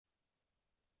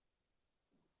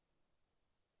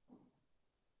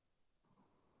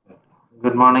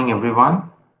Good morning,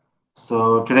 everyone.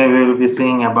 So, today we will be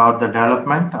seeing about the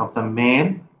development of the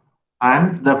male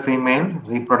and the female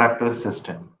reproductive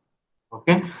system.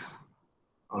 Okay,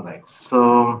 all right.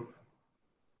 So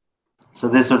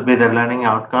this would be the learning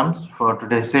outcomes for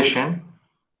today's session.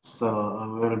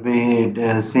 So, we will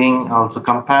be seeing also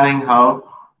comparing how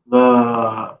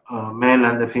the male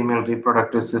and the female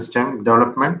reproductive system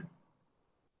development.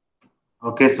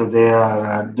 Okay, so they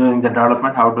are doing the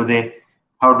development. How do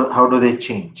they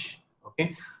change?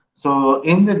 Okay, so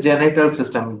in the genital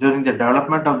system during the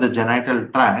development of the genital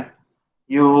tract,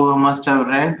 you must have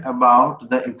read about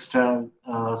the external.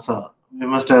 So you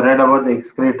must have read about the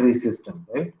excretory system,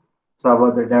 right? So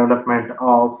about the development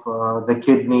of the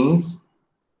kidneys.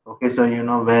 Okay, so you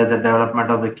know where the development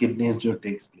of the kidneys do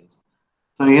takes place.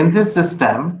 So in this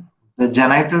system, the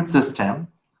genital system.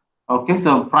 Okay,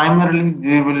 so primarily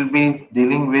we will be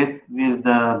dealing with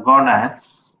the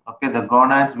gonads. Okay, the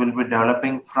gonads will be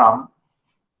developing from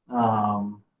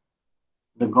um,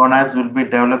 the gonads will be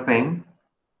developing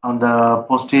on the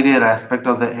posterior aspect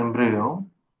of the embryo.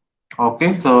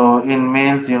 Okay, so in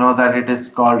males, you know that it is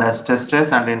called as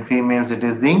testes, and in females, it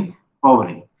is the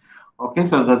ovary. Okay,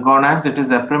 so the gonads, it is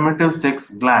a primitive sex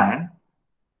gland.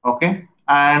 Okay,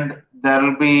 and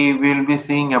we'll be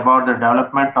seeing about the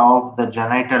development of the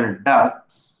genital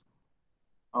ducts.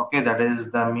 Okay, that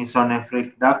is the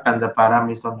mesonephric duct and the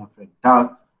paramesonephric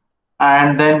duct.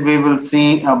 And then we will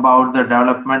see about the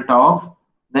development of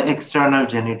the external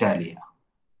genitalia.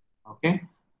 Okay,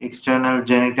 external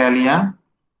genitalia.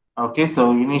 Okay,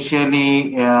 so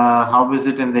initially, how is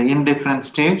it in the indifferent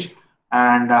stage,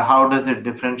 and how does it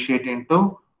differentiate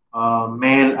into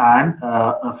male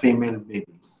and female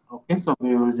babies? Okay, so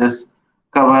we will just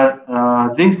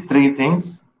cover these three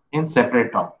things in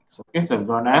separate topics. Okay, so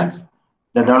gonads,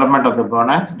 the development of the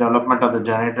gonads, development of the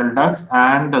genital ducts,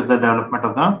 and the development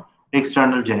of the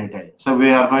external genitalia. So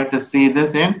we are going to see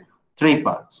this in three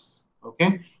parts.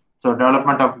 Okay, so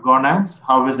development of gonads,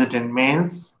 how is it in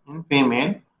males, in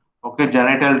female? Okay,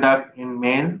 genital duct in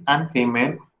male and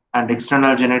female, and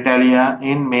external genitalia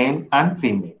in male and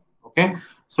female. Okay,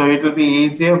 so it will be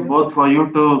easier both for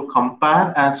you to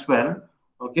compare as well.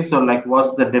 Okay, so like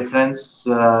what's the difference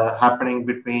happening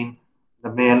between the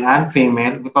male and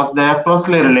female, because they are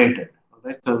closely related.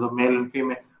 Right, so the male and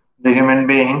female, the human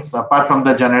beings, apart from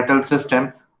the genital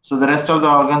system, so the rest of the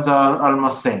organs are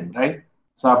almost same, right?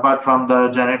 So apart from the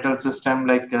genital system,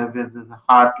 like with this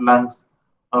heart, lungs,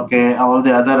 okay, all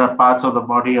the other parts of the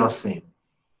body are same.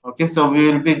 Okay, so we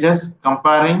will be just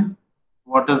comparing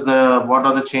what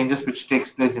are the changes which takes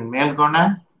place in male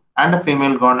gonad and a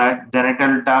female gonad,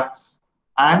 genital ducts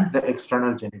and the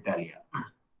external genitalia.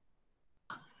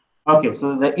 Okay,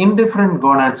 so the indifferent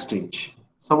gonad stage.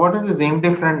 So what is this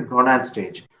indifferent gonad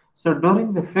stage? So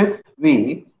during the fifth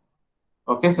week,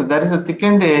 okay, so there is a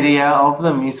thickened area of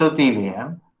the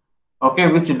mesothelium,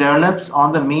 okay, which develops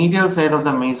on the medial side of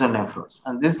the mesonephros,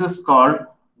 and this is called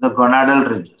the gonadal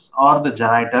ridges or the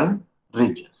genital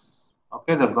ridges.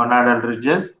 Okay, the gonadal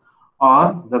ridges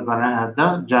or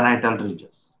the genital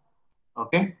ridges.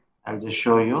 Okay, I'll just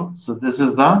show you. So this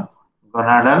is the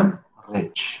gonadal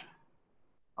ridge.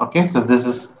 Okay, so this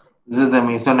is the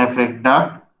mesonephric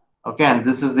duct. Okay, and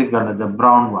this is the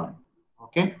brown one.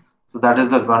 Okay, so that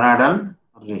is the gonadal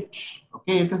ridge.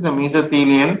 Okay, it is a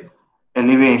mesothelial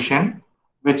elevation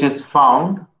which is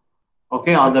found,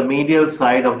 okay, on the medial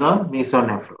side of the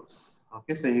mesonephros.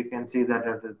 Okay, so you can see that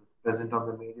it is present on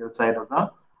the medial side of the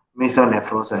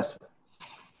mesonephros as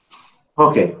well.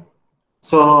 Okay,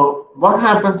 so what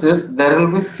happens is there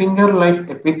will be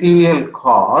finger-like epithelial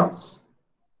cords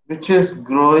which is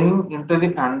growing into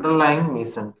the underlying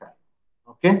mesenchyme.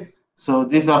 Okay, so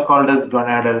these are called as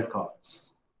gonadal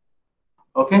cords.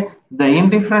 Okay, the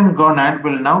indifferent gonad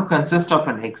will now consist of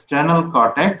an external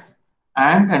cortex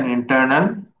and an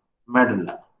internal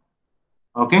medulla.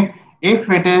 Okay, if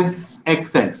it is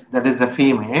XX, that is a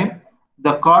female,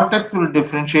 the cortex will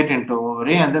differentiate into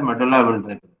ovary and the medulla will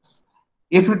regress.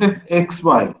 If it is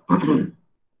XY,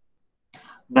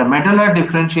 the medulla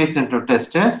differentiates into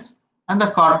testes and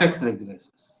the cortex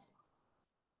regresses.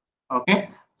 Okay,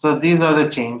 so these are the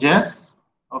changes.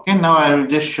 Okay, now I will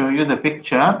just show you the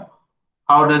picture.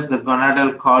 How does the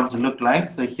gonadal cords look like?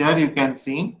 So here you can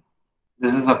see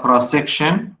this is a cross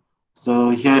section.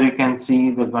 So here you can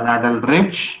see the gonadal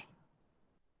ridge.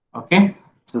 Okay,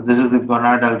 so this is the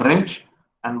gonadal ridge,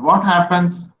 and what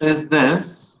happens is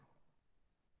this,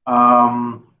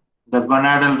 the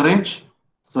gonadal ridge.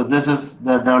 So this is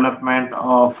the development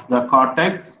of the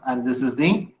cortex, and this is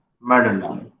the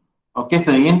medulla. Okay,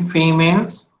 so in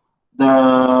females,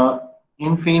 the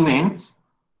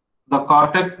the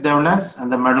cortex develops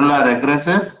and the medulla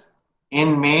regresses.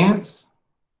 In males,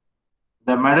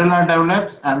 the medulla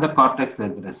develops and the cortex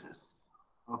regresses.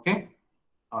 Okay,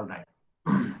 all right.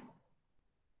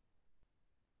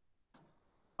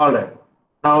 All right.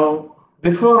 Now,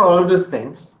 before all these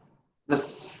things,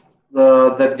 this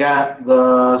the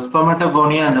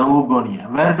spermatogonia and the oogonia,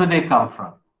 where do they come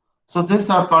from? So these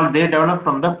are called, they develop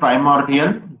from the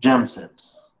primordial germ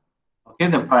cells. Okay,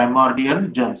 the primordial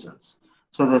germ cells.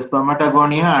 So the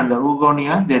spermatogonia and the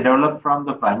oogonia, they develop from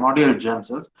the primordial germ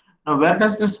cells. Now, where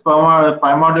does this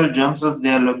primordial germ cells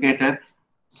they are located?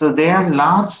 So they are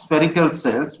large spherical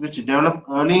cells which develop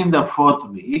early in the fourth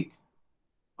week,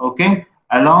 okay,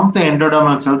 along the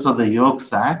endodermal cells of the yolk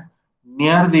sac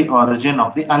near the origin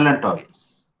of the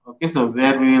allantois. Okay, so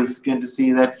where we are going to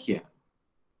see that here.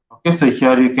 Okay, so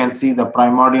here you can see the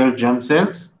primordial germ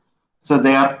cells. So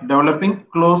they are developing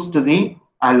close to the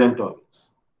allantois.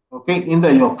 Okay, in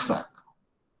the yolk sac.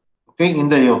 Okay, in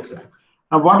the yolk sac.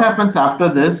 Now, what happens after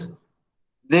this?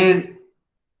 They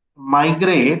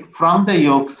migrate from the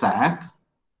yolk sac.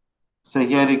 So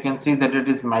here you can see that it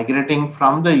is migrating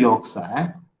from the yolk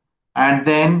sac, and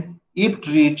then it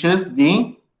reaches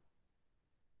the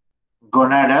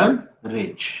gonadal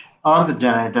ridge or the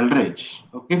genital ridge.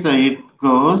 Okay, so it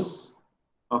goes,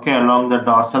 okay, along the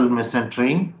dorsal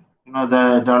mesentery,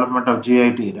 the development of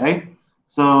GIT, right?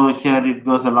 So here it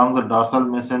goes along the dorsal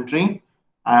mesentery,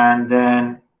 and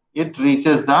then it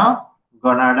reaches the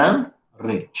gonadal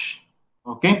ridge.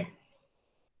 Okay,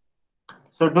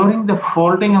 so during the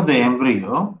folding of the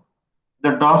embryo,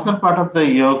 the dorsal part of the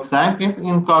yolk sac is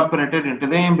incorporated into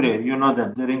the embryo. You know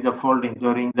that during the folding,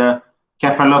 during the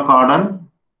cephalocaudal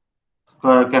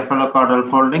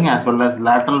folding as well as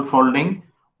lateral folding,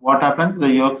 what happens? The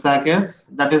yolk sac is,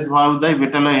 that is how the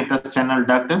vitellointestinal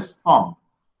duct is formed.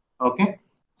 Okay,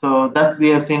 so that we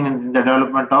have seen in the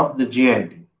development of the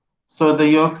GID. So the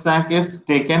yolk sac is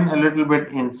taken a little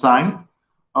bit inside.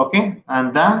 Okay,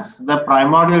 and thus the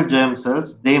primordial germ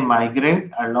cells, they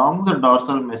migrate along the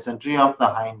dorsal mesentery of the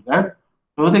hindgut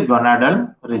to the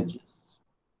gonadal ridges.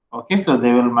 Okay, so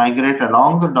they will migrate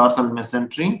along the dorsal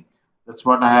mesentery. That's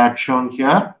what I had shown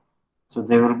here. So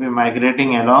they will be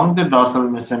migrating along the dorsal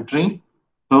mesentery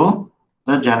to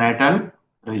the genital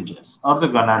ridges or the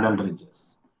gonadal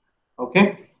ridges.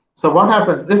 Okay, so what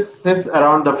happens? This is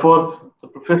around the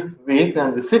fifth week,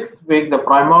 and the sixth week, the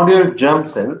primordial germ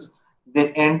cells,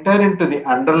 they enter into the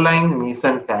underlying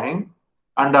mesenchyme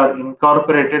and are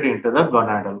incorporated into the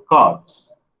gonadal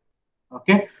cords.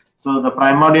 Okay, so the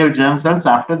primordial germ cells,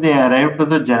 after they arrive to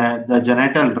the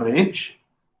genital ridge,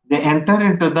 they enter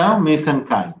into the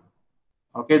mesenchyme.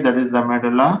 Okay, that is the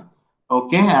medulla.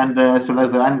 Okay, and as well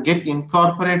as and get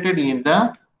incorporated in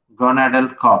the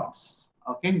gonadal cords.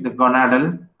 Okay, the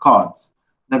gonadal cords.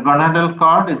 The gonadal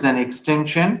cord is an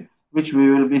extension which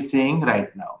we will be seeing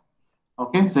right now.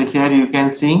 Okay, so here you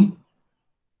can see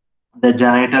the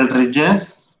genital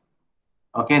ridges.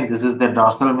 Okay, this is the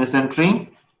dorsal mesentery,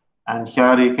 and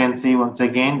here you can see once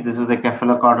again this is the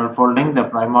cephalocaudal folding, the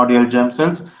primordial germ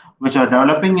cells which are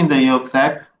developing in the yolk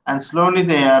sac, and slowly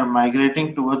they are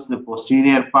migrating towards the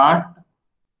posterior part,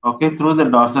 okay, through the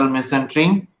dorsal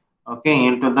mesentery, okay,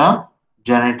 into the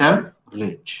genital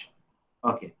ridge.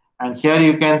 Okay, and here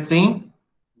you can see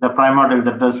the primordial,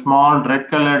 the small red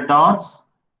colored dots.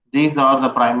 These are the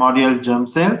primordial germ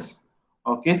cells.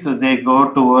 Okay, so they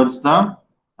go towards the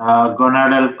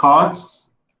gonadal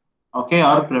cords, okay,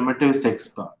 or primitive sex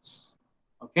cords.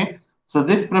 Okay, so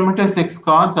these primitive sex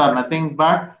cords are nothing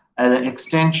but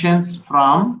extensions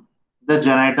from the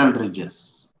genital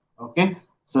ridges. Okay,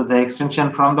 so the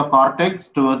extension from the cortex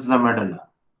towards the medulla.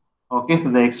 Okay, so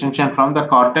the extension from the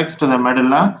cortex to the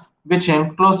medulla, which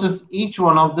encloses each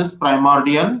one of these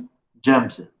primordial germ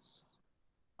cells.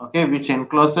 Okay, which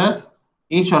encloses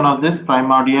each one of these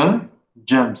primordial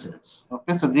germ cells.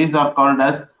 Okay, so these are called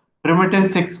as primitive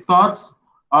sex cords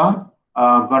or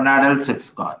gonadal sex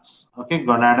cords. Okay,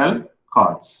 gonadal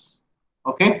cords.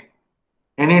 Okay,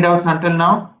 any doubts until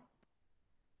now?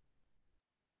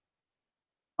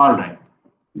 All right.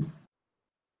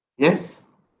 Yes,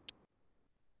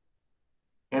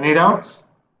 any doubts?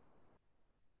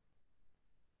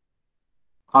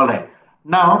 All right.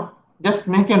 Now, just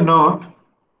make a note.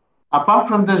 Apart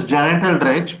from this genital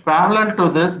ridge, parallel to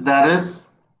this, there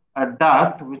is a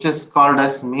duct which is called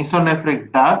as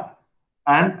mesonephric duct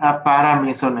and a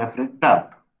paramesonephric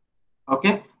duct.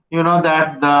 Okay, you know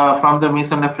that from the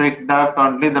mesonephric duct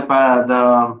only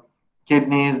the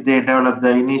kidneys, they develop the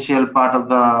initial part of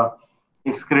the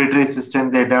excretory system,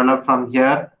 they develop from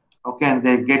here. Okay, and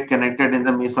they get connected in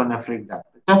the mesonephric duct.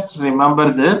 Just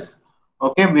remember this.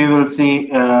 Okay, we will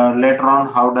see later on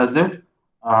how does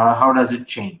it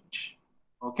change.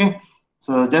 Okay,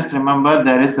 so just remember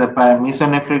there is a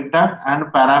mesonephric duct and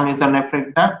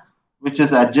paramesonephric duct which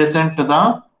is adjacent to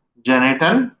the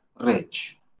genital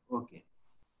ridge. Okay.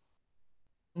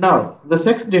 Now, the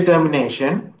sex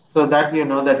determination, so that you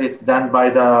know that it's done by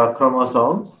the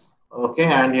chromosomes, okay,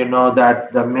 and you know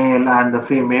that the male and the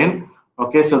female,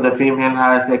 okay, so the female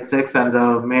has XX and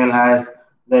the male has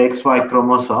the XY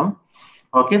chromosome,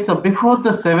 okay, so before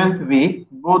the seventh week,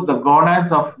 both the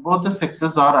gonads of both the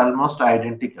sexes are almost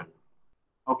identical.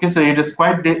 Okay, so it is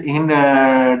quite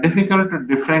difficult to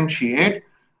differentiate.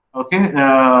 Okay,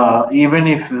 even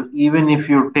if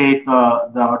you take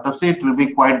the autopsy, it will be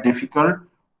quite difficult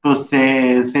to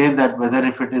say that whether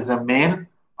if it is a male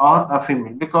or a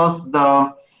female, because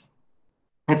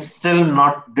it's still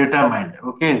not determined.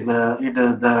 Okay,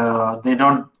 they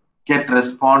don't get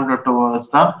responded towards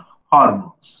the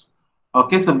hormones.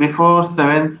 Okay, so before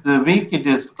seventh week, it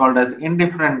is called as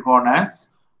indifferent gonads.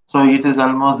 So it is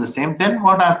almost the same. Then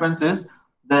what happens is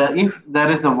if there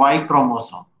is a Y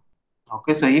chromosome.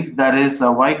 Okay, so if there is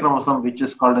a Y chromosome, which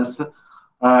is called as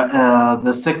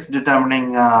the sex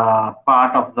determining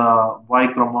part of the Y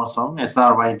chromosome,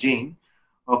 SRY gene.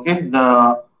 Okay,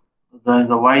 the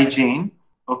Y gene.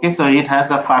 Okay, so it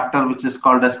has a factor which is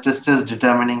called as testis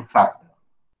determining factor.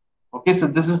 Okay, so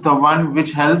this is the one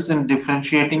which helps in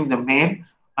differentiating the male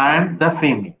and the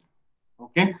female.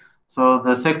 Okay, so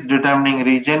the sex determining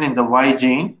region in the Y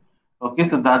gene. Okay,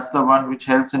 so that's the one which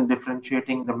helps in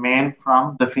differentiating the male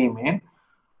from the female.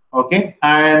 Okay,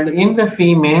 and in the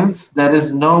females there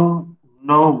is no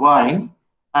Y,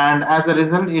 and as a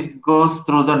result it goes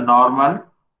through the normal,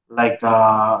 like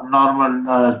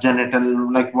normal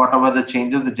genital, like whatever the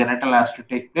changes the genital has to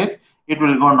take place, it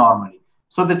will go normally.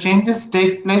 So the changes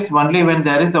takes place only when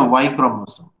there is a Y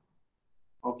chromosome.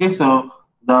 Okay, so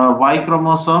the Y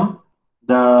chromosome,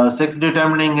 the sex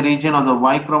determining region of the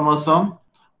Y chromosome,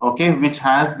 okay, which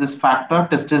has this factor,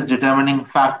 testis determining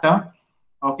factor.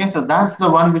 Okay, so that's the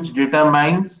one which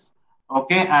determines,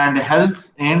 okay, and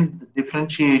helps in the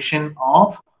differentiation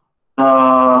of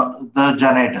the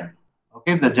genital,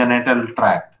 okay, the genital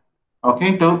tract,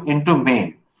 okay, to into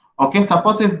male. Okay,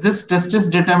 suppose if this testis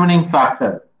determining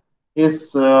factor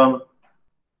is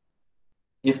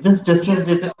if this testis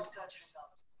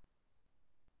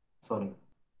sorry,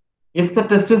 if the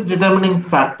testis determining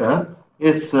factor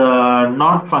is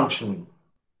not functioning,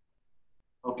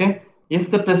 okay, if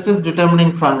the testis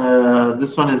determining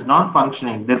this one is not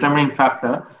functioning, determining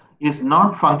factor is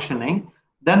not functioning,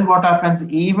 then what happens?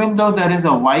 Even though there is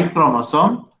a Y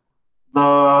chromosome,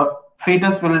 the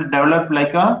fetus will develop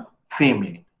like a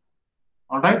female.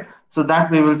 All right, so that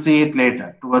we will see it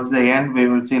later. Towards the end, we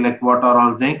will see like what are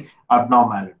all the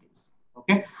abnormalities.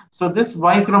 Okay, so this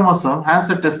Y chromosome has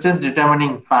a testis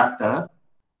determining factor.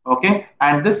 Okay,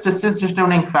 and this testis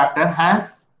determining factor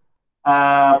has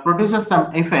produces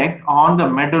some effect on the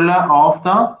medulla of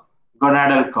the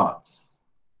gonadal cords.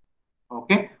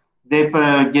 Okay, they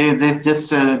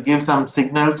just give some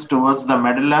signals towards the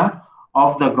medulla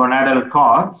of the gonadal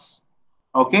cords.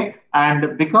 Okay,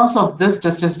 and because of this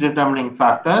testis determining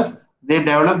factors, they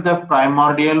develop the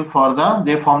primordial for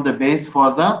they form the base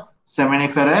for the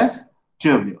seminiferous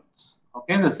tubules.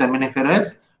 Okay, the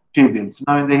seminiferous tubules.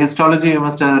 Now in the histology you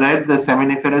must have read the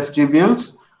seminiferous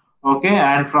tubules. Okay,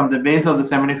 and from the base of the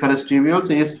seminiferous tubules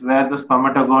is where the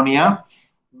spermatogonia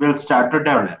will start to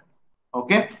develop.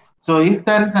 Okay, so if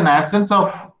there is an absence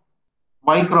of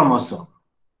Y chromosome,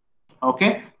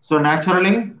 okay, so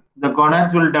naturally the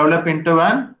gonads will develop into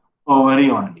an ovary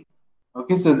only.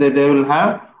 Okay, so they will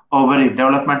have ovary,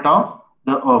 development of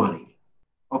the ovary.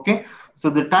 Okay, so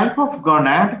the type of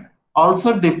gonad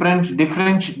also determines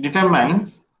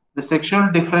the sexual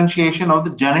differentiation of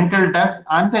the genital ducts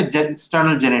and the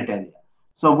external genitalia.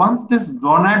 So once this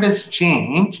gonad is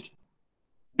changed,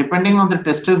 depending on the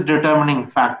testis determining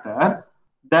factor,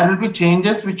 there will be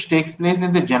changes which takes place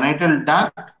in the genital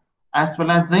duct as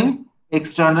well as the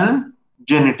external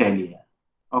genitalia.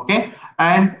 Okay,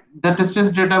 and the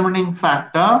testis determining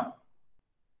factor,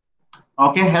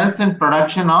 okay, helps in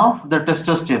production of the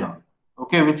testosterone,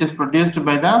 okay, which is produced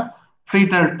by the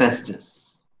fetal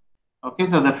testis. Okay,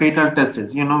 so the fetal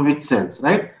testis, you know which cells,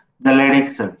 right? The Leydig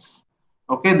cells.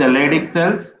 Okay, the Leydig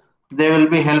cells, they will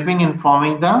be helping in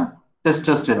forming the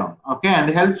testosterone. Okay, and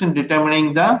helps in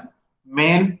determining the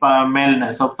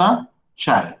maleness of the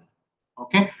child.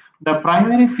 Okay, the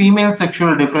primary female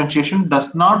sexual differentiation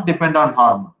does not depend on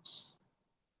hormones.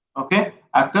 Okay,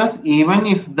 occurs even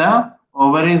if the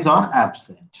ovaries are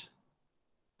absent.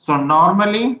 So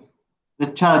normally The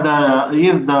child,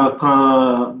 if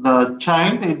the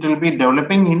child, it will be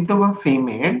developing into a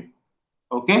female.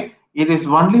 Okay, it is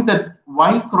only the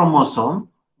Y chromosome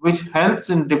which helps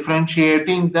in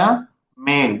differentiating the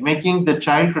male, making the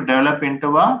child to develop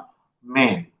into a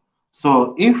male.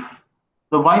 So if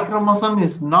the Y chromosome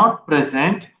is not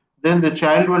present, then the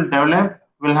child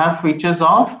will have features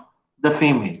of the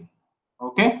female.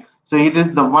 Okay, so it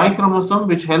is the Y chromosome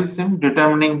which helps in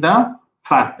determining the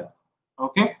factor.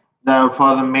 Okay,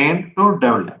 for the male to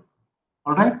develop.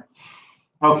 All right.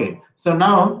 Okay, so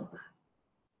now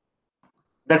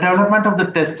the development of the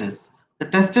testis. The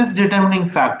testis determining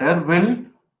factor will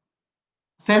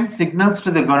send signals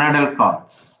to the gonadal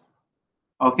cords.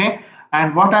 Okay,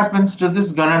 and what happens to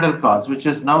this gonadal cords, which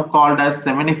is now called as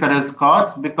seminiferous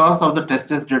cords because of the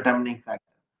testis determining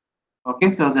factor. Okay,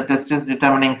 so the testis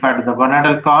determining factor, the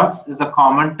gonadal cords, is a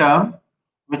common term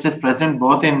which is present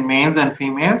both in males and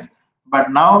females. But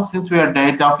now, since we are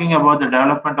talking about the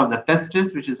development of the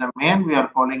testis, which is a male, we are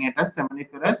calling it as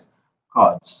seminiferous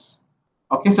cords.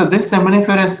 Okay, so this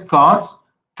seminiferous cords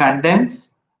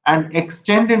condense and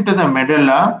extend into the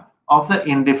medulla of the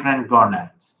indifferent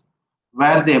gonads,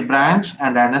 where they branch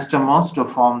and anastomose to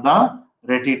form the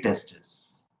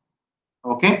retitestis.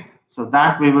 Okay, so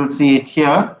that we will see it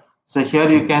here. So here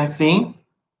you can see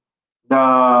the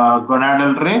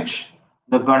gonadal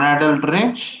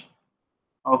ridge,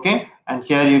 okay, and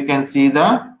here you can see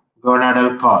the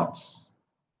gonadal cords,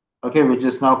 okay, which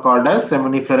is now called as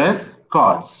seminiferous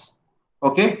cords.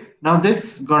 Okay, now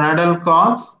this gonadal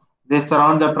cords, they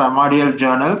surround the primordial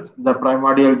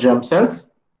germ cells,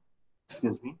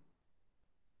 excuse me,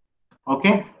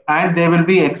 okay, and they will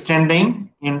be extending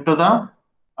into the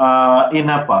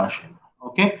inner portion.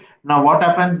 Okay, now what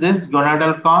happens, this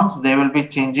gonadal cords, they will be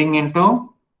changing into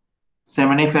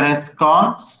seminiferous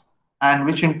cords, and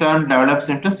which in turn develops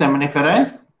into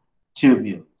seminiferous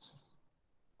tubules.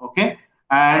 Okay,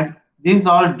 and these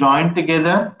all join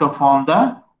together to form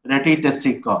the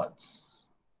retitestic cords.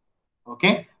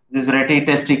 Okay, these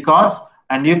retitestic cords,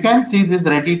 and you can see this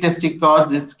retitestic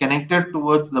cords is connected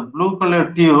towards the blue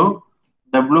color tube.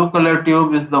 The blue color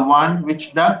tube is the one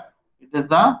which duct, it is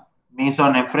the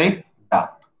mesonephric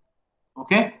duct.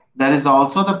 Okay, there is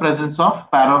also the presence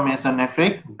of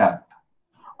paramesonephric duct.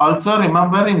 Also,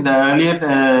 remember in the earlier,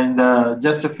 in the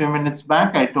just a few minutes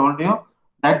back, I told you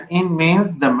that in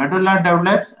males the medulla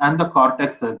develops and the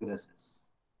cortex regresses.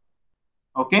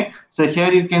 Okay, so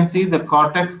here you can see the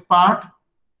cortex part.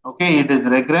 Okay, it is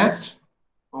regressed.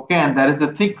 Okay, and there is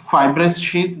a thick fibrous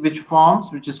sheath which forms,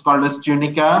 which is called as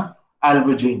tunica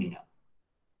albuginea.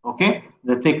 Okay,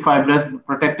 the thick fibrous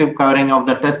protective covering of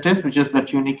the testis, which is the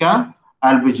tunica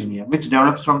albuginea, which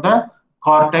develops from the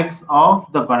cortex of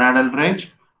the gonadal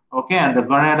ridge. Okay, and the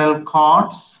gonadal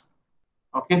cords.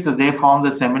 Okay, so they form the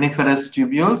seminiferous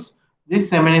tubules.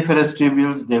 These seminiferous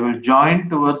tubules, they will join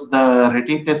towards the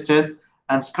retitestis,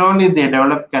 and slowly they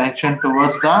develop connection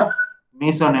towards the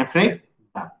mesonephric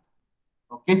duct.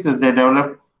 Okay, so they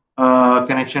develop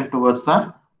connection towards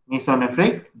the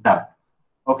mesonephric duct.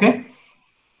 Okay,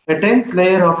 a dense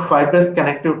layer of fibrous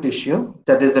connective tissue,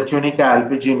 that is the tunica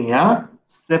albuginea,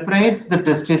 separates the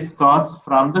testis cords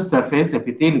from the surface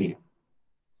epithelium.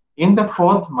 In the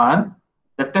fourth month,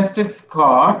 the testis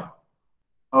cord,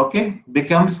 okay,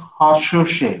 becomes horseshoe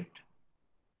shaped.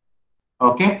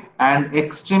 Okay, and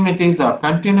extremities are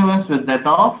continuous with that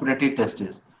of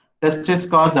retitestis. Testis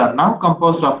cords are now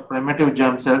composed of primitive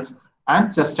germ cells and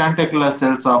sustentacular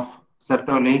cells of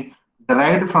Sertoli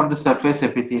derived from the surface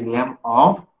epithelium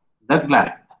of the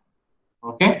gland.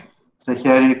 Okay, so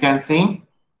here you can see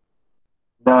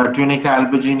the tunica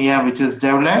albuginea which is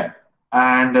developed,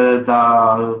 and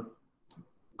the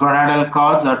gonadal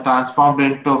cords are transformed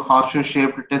into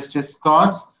horseshoe-shaped testis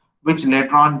cords, which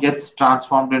later on gets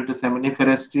transformed into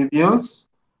seminiferous tubules.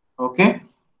 Okay,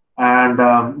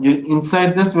 and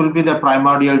inside this will be the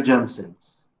primordial germ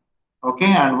cells.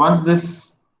 Okay, and once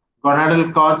this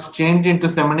gonadal cords change into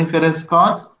seminiferous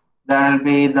cords, there will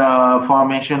be the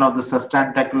formation of the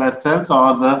sustentacular cells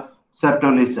or the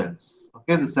Sertoli cells.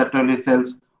 Okay, the Sertoli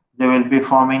cells, they will be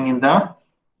forming in the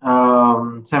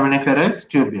seminiferous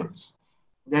tubules.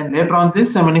 Then later on,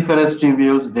 these seminiferous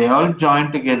tubules, they all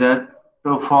join together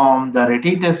to form the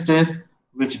retitestis,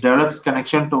 which develops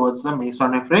connection towards the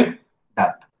mesonephric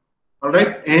duct. All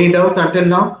right, any doubts until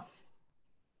now?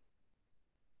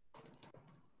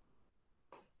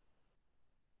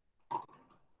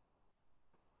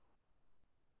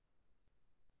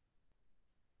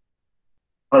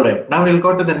 All right, now we'll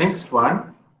go to the next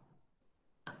one.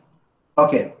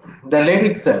 Okay, the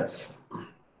Leydig cells.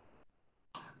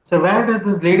 So where does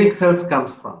this Leydig cells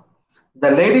comes from? The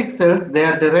Leydig cells, they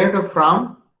are derived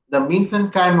from the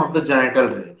mesenchyme of the genital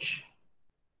ridge.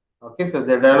 Okay, so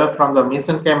they develop from the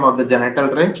mesenchyme of the genital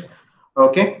ridge.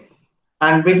 Okay,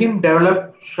 and begin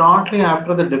develop shortly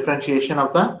after the differentiation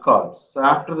of the cords. So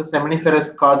after the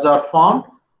seminiferous cords are formed,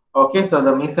 okay, so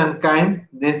the mesenchyme,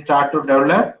 they start to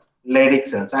develop Leydig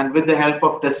cells, and with the help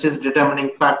of testis determining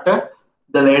factor,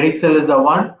 the Leydig cell is the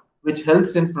one which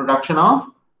helps in production of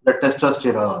the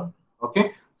testosterone.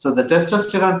 Okay, so the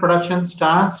testosterone production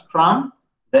starts from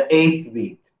the 8th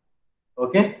week.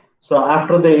 Okay, so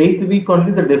after the 8th week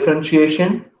only the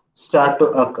differentiation start to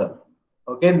occur.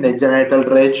 Okay, the genital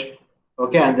ridge,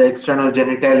 okay, and the external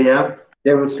genitalia,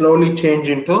 they will slowly change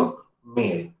into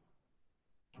male.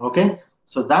 Okay,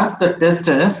 so thus the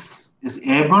testis is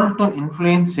able to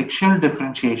influence sexual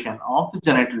differentiation of the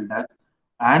genital ducts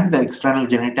and the external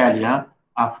genitalia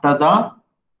after the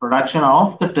production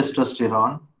of the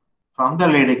testosterone from the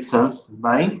Leydig cells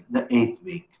by the 8th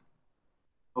week.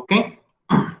 Okay.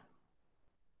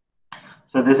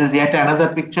 So this is yet another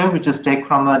picture which is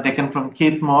taken from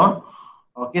Keith Moore.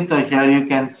 Okay, so here you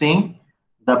can see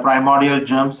the primordial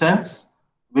germ cells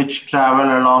which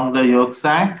travel along the yolk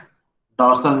sac,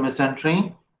 dorsal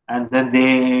mesentery, and then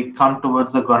they come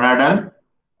towards the gonadal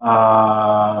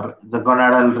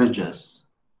ridges.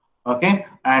 Okay,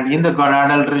 and in the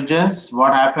gonadal ridges,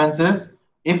 what happens is,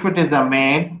 if it is a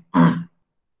male,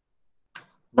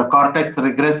 the cortex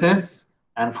regresses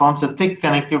and forms a thick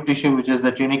connective tissue, which is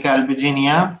the tunica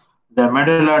albuginea. The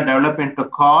medulla develop into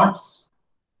cords,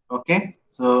 okay,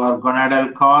 so our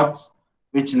gonadal cords,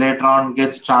 which later on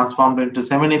gets transformed into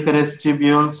seminiferous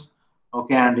tubules,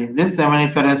 okay, and in this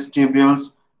seminiferous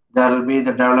tubules, there will be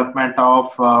the development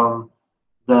of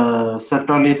the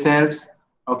Sertoli cells,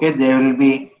 okay, they will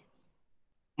be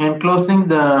enclosing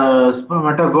the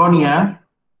spermatogonia,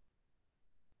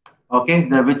 okay,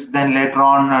 which then later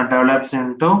on develops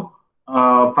into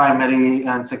primary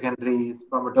and secondary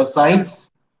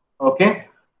spermatocytes, okay,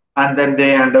 and then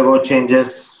they undergo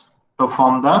changes to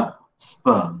form the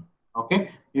sperm.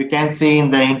 Okay, you can see in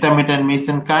the intermittent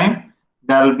mesenchyme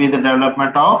there will be the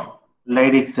development of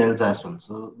Leydig cells as well.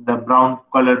 So the brown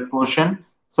colored portion,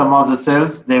 some of the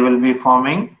cells, they will be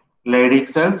forming Leydig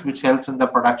cells, which helps in the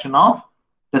production of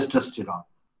testosterone.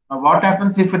 Now what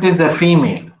happens if it is a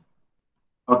female?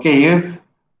 Okay, if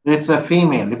it's a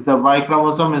female, if the Y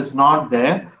chromosome is not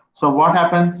there, so what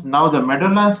happens now? The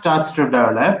medulla starts to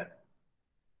develop,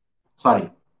 sorry,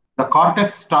 the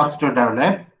cortex starts to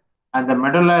develop and the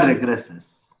medulla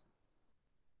regresses.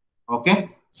 Okay,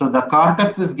 so the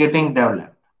cortex is getting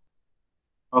developed.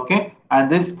 Okay, and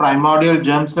these primordial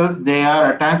germ cells, they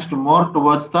are attached more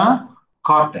towards the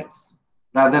cortex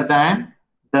rather than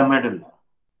the medulla.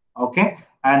 Okay,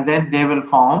 and then they will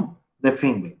form the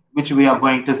female, which we are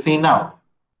going to see now.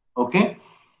 Okay,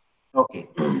 okay.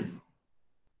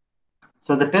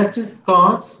 So the testis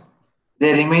cords,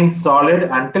 they remain solid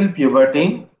until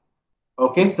puberty.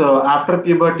 Okay, so after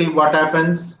puberty, what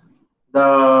happens?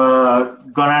 The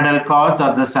gonadal cords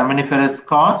or the seminiferous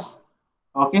cords.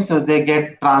 Okay, so they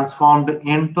get transformed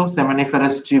into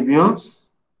seminiferous tubules.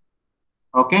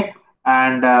 Okay,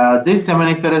 and these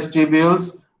seminiferous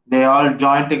tubules, they all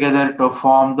join together to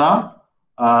form the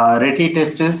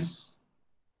retitestis.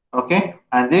 Okay,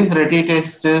 and these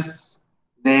retitestis,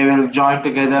 they will join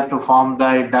together to form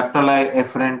the ductuli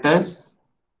efferentis.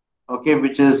 Okay,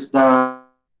 which is the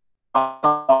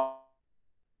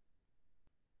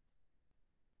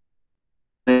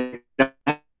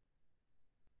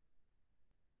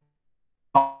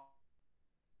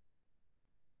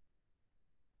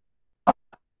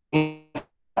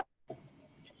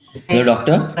Hello,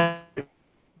 doctor.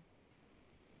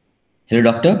 Hello,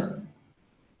 doctor.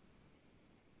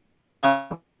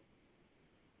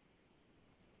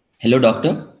 Hello,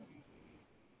 doctor.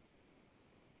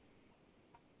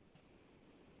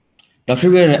 Doctor,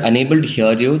 we are unable to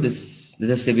hear you. This is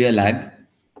a severe lag.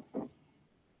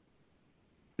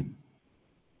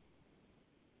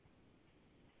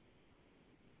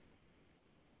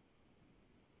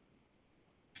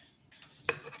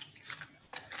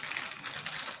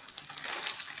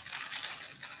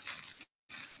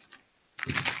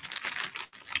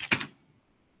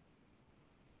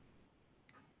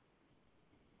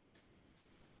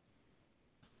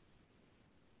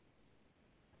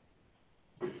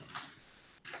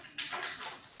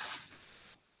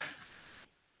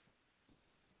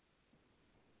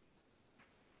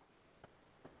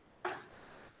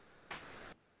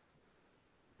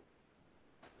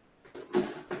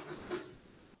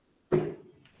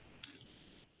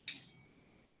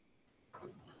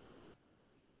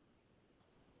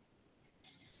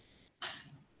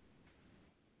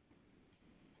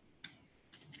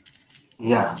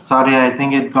 Yeah, sorry, I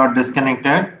think it got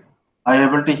disconnected. Are you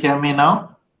able to hear me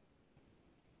now?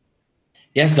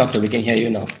 Yes, doctor, we can hear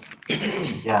you now.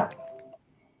 Yeah.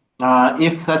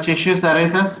 If such issues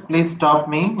arises, please stop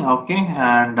me, okay,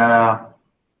 and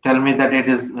tell me that it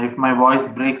is if my voice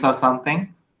breaks or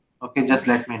something. Okay, just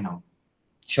let me know.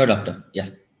 Sure, doctor. Yeah.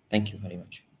 Thank you very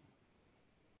much.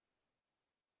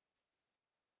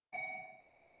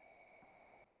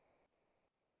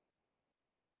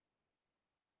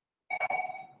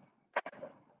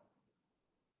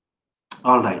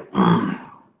 All right.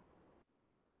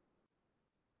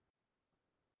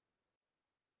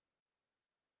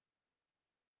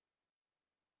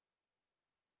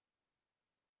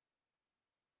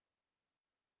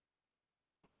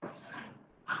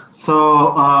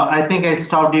 So I think I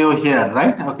stopped you here,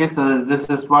 right? Okay, so this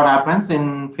is what happens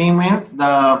in females.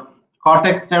 The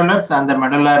cortex develops and the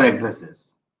medulla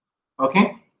regresses.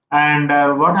 Okay, and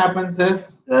what happens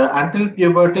is until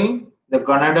puberty, the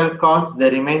gonadal cords they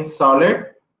remain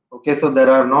solid. Okay, so there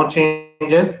are no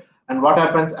changes. And what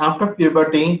happens after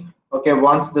puberty? Okay,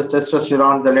 once the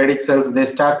testosterone, the Leydig cells, they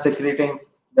start secreting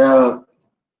the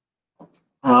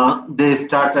they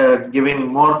start giving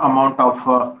more amount of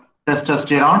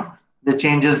testosterone. The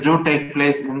changes do take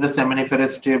place in the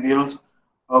seminiferous tubules,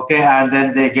 okay, and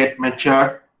then they get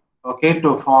matured, okay,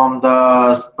 to form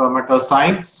the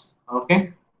spermatocytes,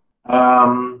 okay,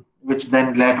 which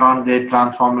then later on they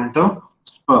transform into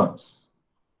sperms,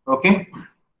 okay.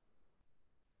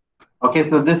 Okay,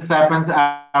 so this happens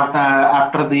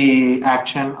after the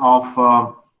action of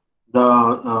the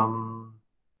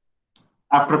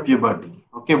after puberty.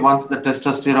 Okay, once the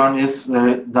testosterone is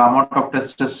the amount of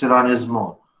testosterone is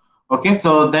more. Okay,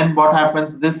 so then what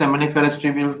happens? This seminiferous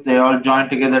tubules they all join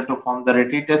together to form the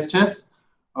retitestis.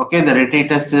 Okay, the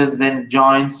retitestis then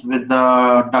joins with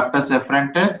the ductus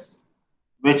efferentis,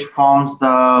 which forms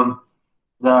the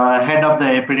head of the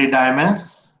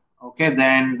epididymis. Okay,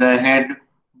 then the head,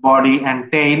 body, and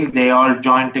tail they all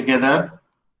join together.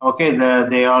 Okay,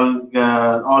 they all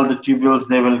the tubules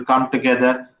they will come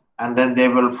together, and then they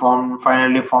will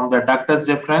finally form the ductus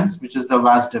deferens, which is the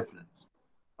vas deferens.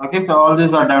 Okay, so all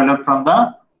these are developed from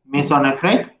the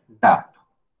mesonephric duct.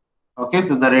 Okay,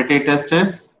 so the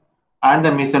retitestis and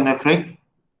the mesonephric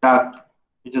duct,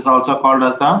 which is also called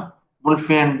as the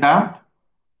Wolffian duct.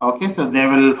 Okay, so they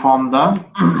will form the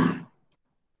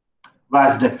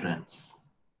vas deferens.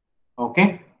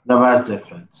 Okay, the vas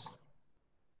deferens.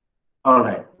 All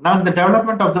right. Now the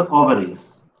development of the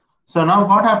ovaries. So now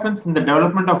what happens in the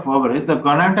development of ovaries? The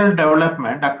gonadal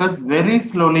development occurs very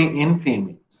slowly in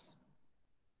females.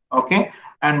 Okay,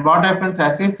 and what happens?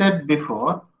 As I said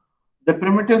before, the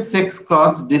primitive sex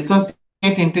cords dissociate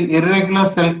into irregular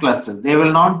cell clusters. They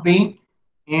will not be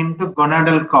into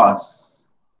gonadal cords.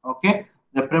 Okay,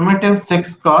 the primitive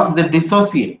sex cords they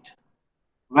dissociate,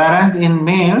 whereas in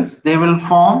males they will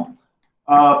form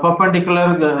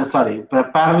parallel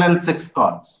sex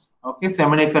cords, okay,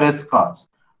 seminiferous cords.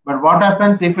 But what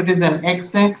happens if it is an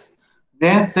XX,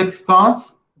 their sex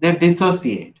cords they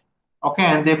dissociate, okay,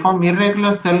 and they form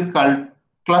irregular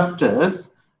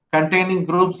clusters containing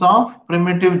groups of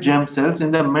primitive germ cells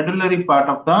in the medullary part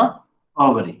of the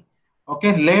ovary.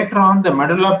 Okay, later on the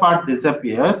medulla part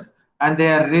disappears and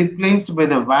they are replaced by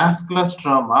the vascular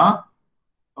stroma,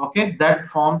 okay, that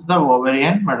forms the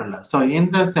ovarian medulla. So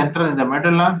in the center, in the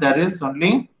medulla, there is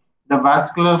only the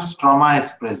vascular stroma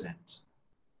is present.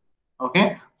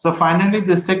 Okay, so finally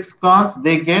the six cords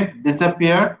they get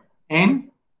disappeared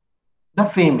in the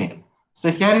female.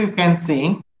 So here you can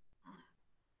see,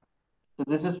 so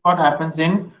this is what happens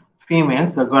in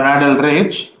females, the gonadal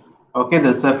ridge, okay,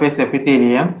 the surface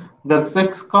epithelium. The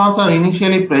six cords are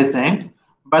initially present,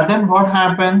 but then what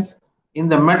happens in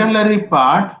the medullary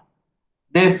part,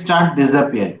 they start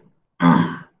disappearing.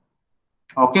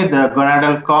 Okay, the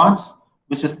gonadal cords,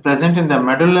 which is present in the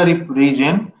medullary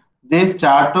region, they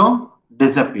start to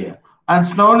disappear. And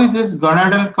slowly these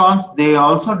gonadal cords, they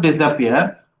also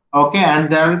disappear. Okay, and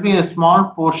there will be a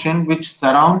small portion which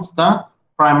surrounds the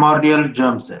primordial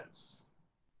germ cells.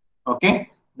 Okay,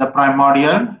 the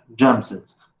primordial germ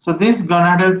cells. So these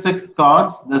gonadal six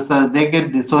cords, they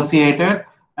get dissociated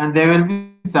and they will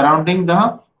be surrounding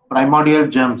the primordial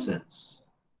germ cells.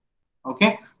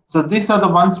 Okay, so these are the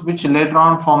ones which later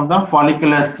on form the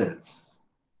follicular cells.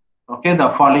 Okay, the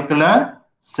follicular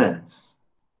cells.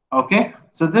 Okay,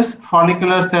 so this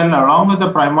follicular cell along with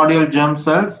the primordial germ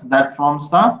cells that forms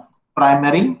the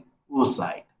primary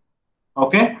oocyte.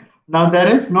 Okay, now there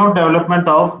is no development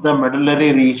of the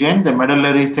medullary region. The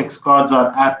medullary sex cords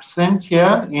are absent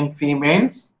here in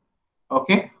females.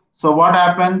 Okay, so what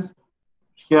happens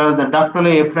here? The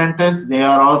ductuli efferentis they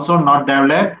are also not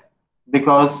developed.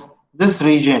 because this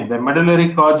region, the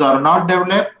medullary cords are not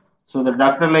developed, so the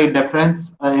ductal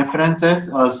efferences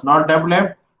is not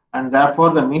developed, and therefore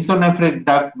the mesonephric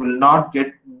duct will not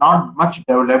get not much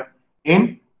developed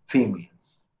in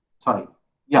females. Sorry,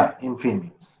 yeah, in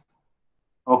females.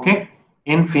 Okay,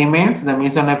 in females the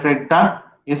mesonephric duct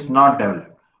is not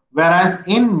developed, whereas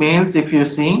in males, if you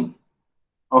see,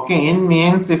 okay, in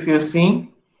males if you see,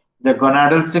 the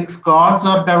gonadal six cords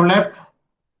are developed.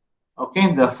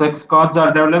 Okay, the six cords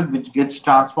are developed, which gets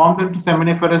transformed into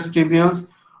seminiferous tubules.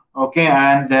 Okay,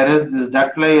 and there is this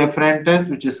ductile efferentes,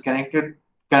 which is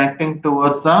connecting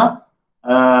towards the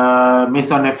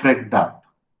mesonephric duct.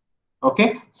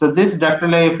 Okay, so this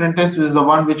ductile efferentes is the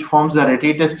one which forms the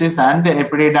retitestis and the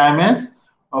epididymis.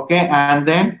 Okay, and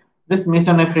then this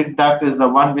mesonephric duct is the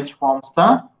one which forms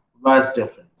the vas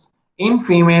deferens. In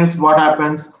females, what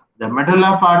happens? The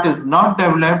medulla part is not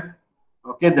developed.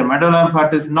 Okay, the medulla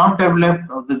part is not developed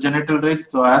of the genital ridge.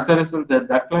 So as a result, the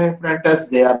ductile efferentes,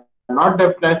 they are not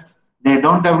developed. They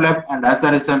don't develop, and as a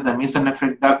result, the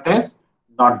mesonephric duct is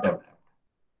not developed.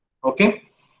 Okay,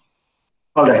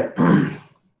 all right.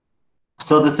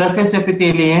 So the surface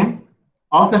epithelium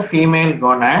of the female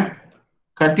gonad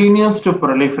continues to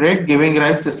proliferate, giving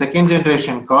rise to second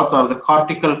generation cords or the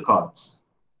cortical cords.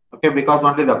 Okay, because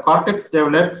only the cortex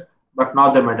develops, but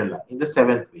not the medulla in the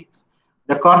 7th weeks.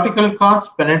 The cortical cords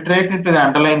penetrate into the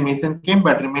underlying mesenchyme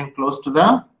but remain close to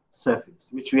the surface,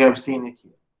 which we have seen it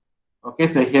here. Okay,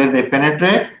 so here they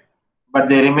penetrate, but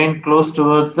they remain close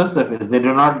towards the surface. They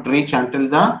do not reach until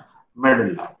the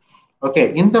medulla.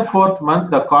 Okay, in the 4th month,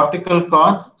 the cortical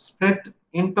cords split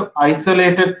into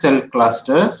isolated cell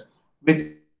clusters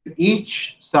with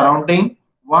each surrounding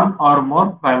one or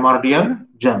more primordial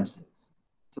germ cells.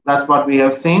 So that's what we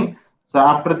have seen. So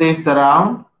after they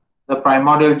surround the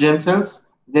primordial germ cells,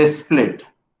 they split.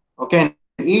 Okay,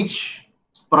 and each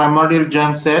primordial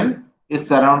germ cell is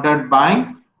surrounded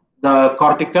by the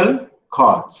cortical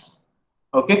cords.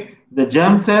 Okay, the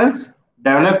germ cells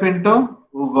develop into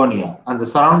oogonia, and the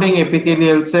surrounding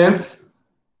epithelial cells,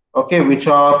 okay, which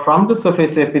are from the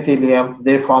surface epithelium,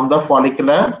 they form the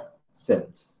follicular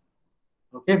cells.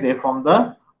 Okay, they form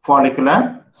the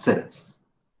follicular cells.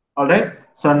 All right.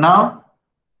 So now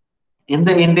in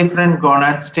the indifferent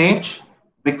gonad stage,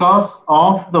 because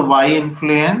of the Y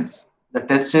influence, the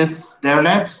testis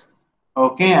develops.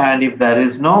 Okay, and if there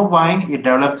is no Y, it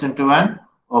develops into an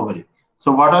ovary.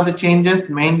 So what are the changes?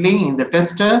 Mainly in the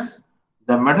testis,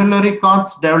 the medullary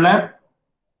cords develop.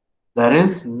 There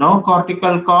is no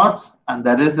cortical cords and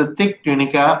there is a thick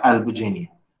tunica albuginea.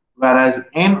 Whereas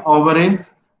in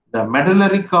ovaries, the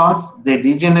medullary cords, they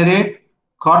degenerate,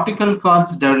 cortical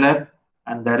cords develop,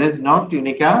 and there is no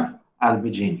tunica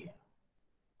albuginea.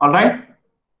 All right.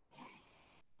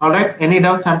 All right. Any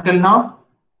doubts until now?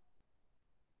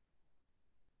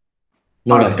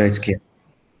 No, All doctor, right. it's clear.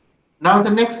 Now the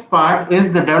next part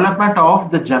is the development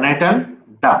of the genital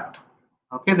duct.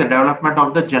 Okay, the development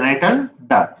of the genital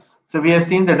duct. So we have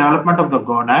seen the development of the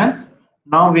gonads.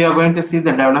 Now we are going to see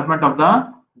the development of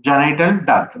the genital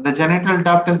duct. The genital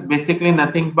duct is basically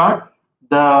nothing but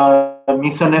the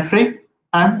mesonephric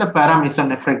and the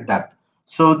paramesonephric duct.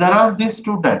 So there are these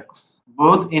two ducts,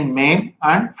 both in male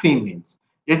and females.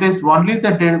 It is only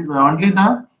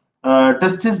the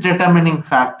testis determining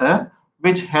factor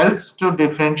which helps to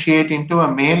differentiate into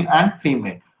a male and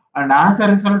female. And as a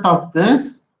result of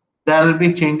this, there will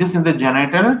be changes in the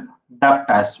genital duct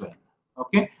as well.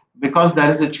 Okay, because there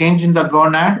is a change in the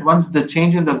gonad. Once the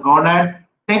change in the gonad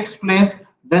takes place,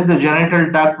 then the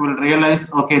genital duct will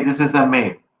realize, okay, this is a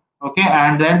male. Okay,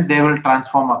 and then they will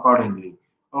transform accordingly.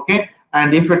 Okay,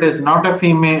 and if it is not a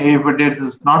female, if it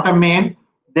is not a male,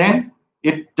 then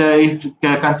it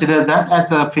considers that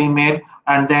as a female,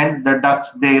 and then the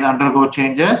ducts, they undergo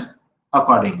changes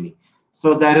accordingly.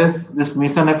 So there is this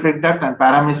mesonephric duct and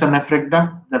paramesonephric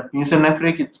duct. The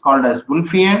mesonephric, it's called as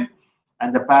Wolffian,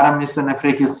 and the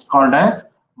paramesonephric is called as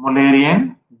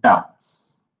Mullerian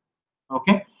ducts.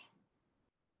 Okay,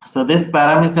 so this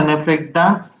paramesonephric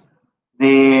ducts,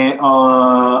 they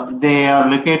are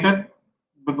located.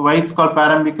 Why it's called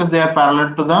param? Because they are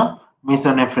parallel to the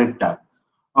mesonephric duct.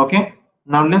 Okay,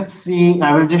 now let's see.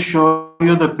 I will just show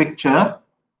you the picture.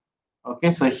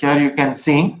 Okay, so here you can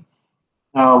see.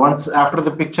 Once after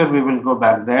the picture, we will go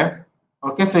back there.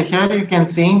 Okay, so here you can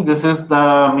see this is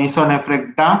the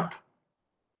mesonephric duct.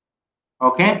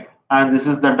 Okay, and this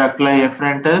is the ductile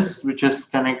efferentis, which is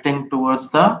connecting towards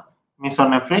the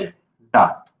mesonephric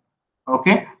duct.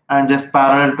 Okay, and just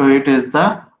parallel to it is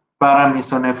the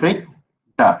paramesonephric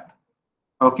duct.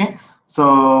 Okay,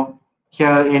 so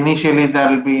here initially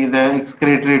there will be the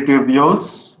excretory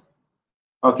tubules.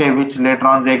 okay, which later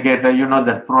on they get,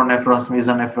 that pronephros,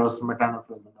 mesonephros,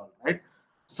 metanephros, and all, right?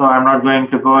 So I'm not going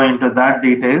to go into that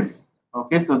details.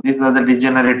 Okay, so these are the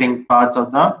degenerating parts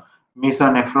of the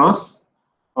mesonephros.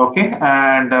 Okay,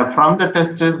 and from the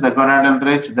testis, the gonadal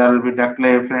ridge, there will be ductal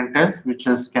efferentes, which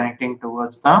is connecting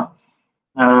towards the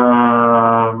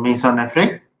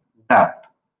mesonephric duct.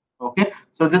 Okay,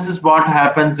 so this is what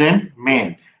happens in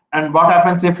male. And what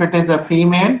happens if it is a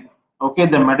female? Okay,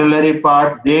 the medullary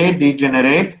part they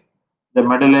degenerate,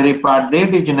 and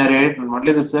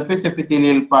only the surface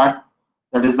epithelial part,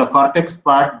 that is the cortex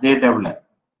part, they develop.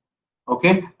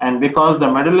 Okay, and because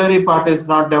the medullary part is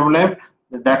not developed,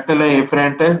 the dactyli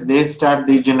efferentes they start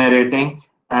degenerating,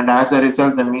 and as a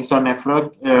result the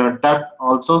mesonephric duct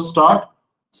also start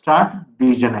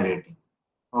degenerating.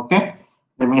 Okay,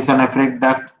 the mesonephric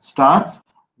duct starts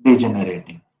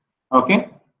degenerating. Okay,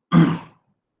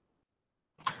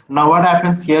 now what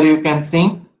happens here, you can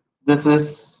see this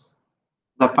is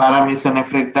the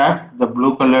paramesonephric duct, the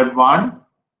blue colored one.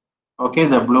 Okay,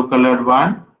 the blue colored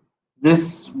one,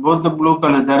 this both the blue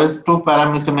color, there is two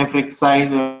paramesonephric side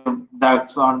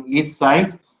ducts on each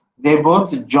side, they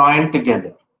both join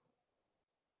together.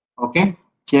 Okay,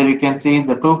 here you can see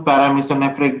the two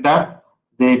paramesonephric duct,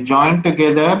 they join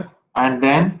together and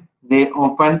then they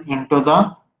open into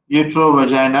the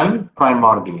uterovaginal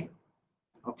primordium.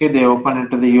 Okay, they open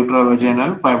into the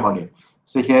uterovaginal primordium.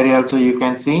 So here also you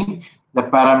can see the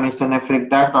paramesonephric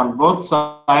duct on both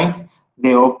sides,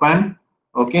 they open.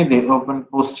 Okay, they open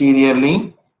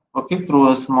posteriorly, okay,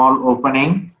 through a small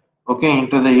opening, okay,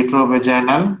 into the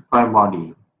uterovaginal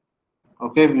primordium.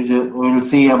 Okay, we will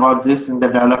see about this in the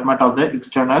development of the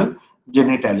external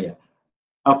genitalia.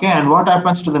 Okay, and what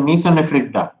happens to the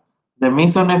mesonephric duct? The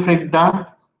mesonephric duct,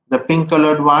 the pink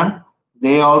colored one,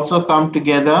 they also come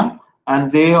together and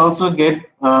they also get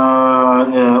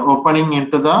opening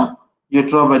into the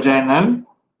uterovaginal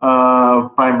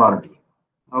primordium.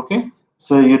 Okay,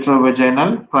 so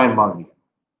uterovaginal primordium.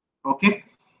 Okay,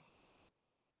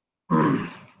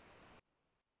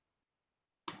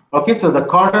 okay, so the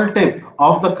caudal tip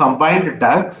of the combined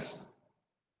ducts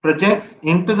projects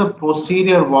into the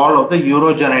posterior wall of the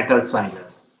urogenital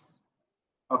sinus.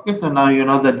 Okay, so now you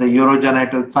know that the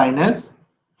urogenital sinus,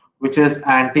 which is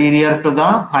anterior to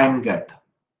the hindgut.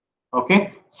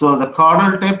 Okay, so the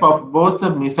caudal tip of both the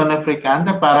mesonephric and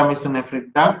the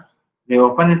paramesonephric duct, they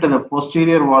open into the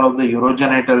posterior wall of the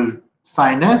urogenital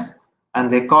sinus and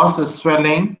they cause a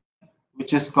swelling,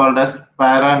 which is called as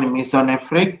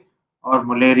paramesonephric or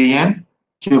Mullerian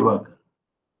tubercle.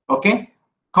 Okay,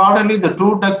 caudally the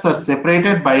two ducts are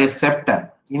separated by a septum.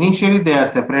 Initially they are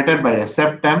separated by a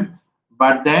septum,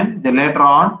 but then later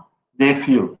on they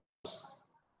fuse.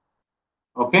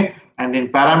 Okay, and in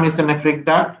paramesonephric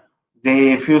duct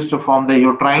they fuse to form the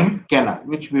uterine canal,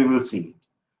 which we will see.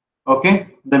 Okay,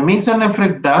 the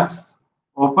mesonephric ducts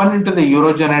open into the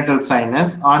urogenital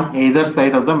sinus on either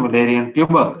side of the Mullerian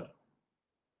tubercle.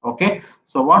 Okay,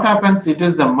 so what happens, it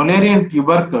is the Mullerian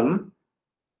tubercle.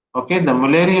 Okay, the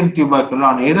Mullerian tubercle,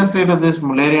 on either side of this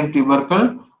Mullerian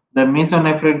tubercle the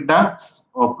mesonephric ducts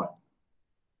open.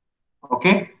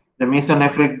 Okay, the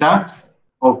mesonephric ducts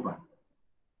open.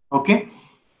 Okay,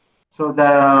 so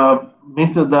the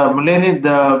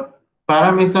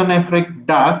paramesonephric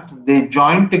duct, they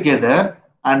join together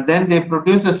and then they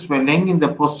produce a swelling in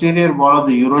the posterior wall of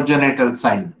the urogenital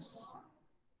sinus.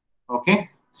 Okay,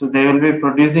 so they will be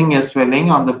producing a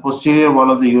swelling on the posterior wall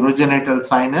of the urogenital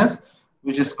sinus,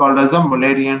 which is called as a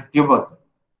Mullerian tubercle.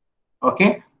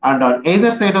 Okay, and on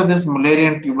either side of this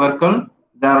Mullerian tubercle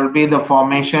there will be the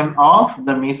formation of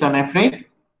the mesonephric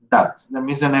ducts. The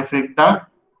mesonephric duct,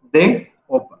 they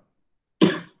open.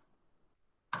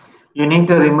 You need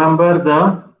to remember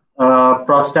the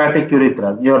prostatic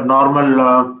urethra, your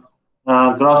normal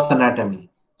gross anatomy.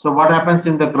 So what happens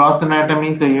in the gross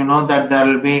anatomy? So you know that there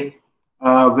will be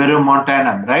verum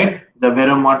montanum, right? The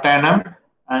verum montanum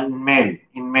and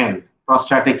in male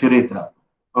prostatic urethra.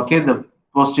 Okay, the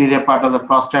posterior part of the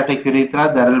prostatic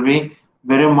urethra, there will be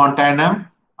verum montanum,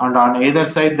 and on either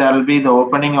side there will be the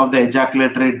opening of the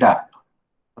ejaculatory duct,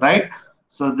 right?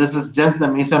 So this is just the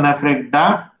mesonephric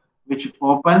duct which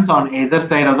opens on either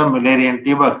side of the Mullerian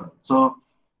tubercle. So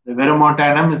the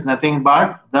verumontanum is nothing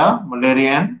but the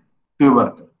Mullerian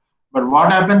tubercle. But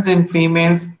what happens in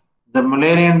females? The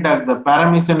Mullerian duct, the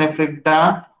paramesonephric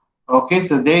duct, okay,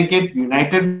 so they get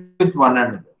united with one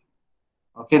another.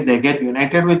 Okay, they get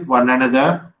united with one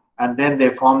another and then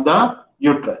they form the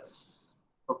uterus.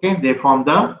 Okay, they form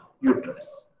the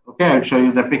uterus. Okay, I'll show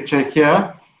you the picture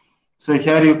here. So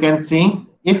here you can see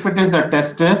if it is a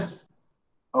testis,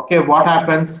 Okay, what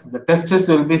happens? The testis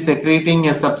will be secreting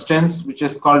a substance which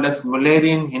is called as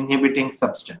Mullerian inhibiting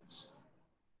substance.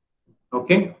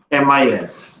 Okay,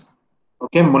 MIS.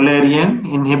 Okay, Mullerian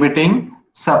inhibiting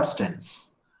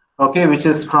substance. Okay, which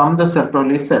is from the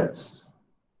Sertoli cells.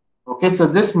 Okay, so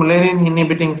this Mullerian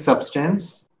inhibiting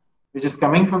substance, which is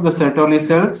coming from the Sertoli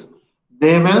cells,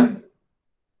 they will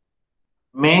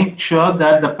make sure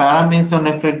that the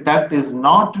paramesonephric duct is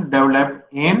not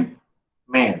developed in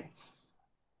males.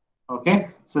 Okay,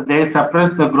 so they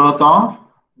suppress the growth of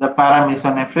the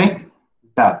paramesonephric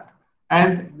duct.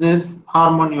 And this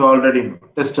hormone you already know,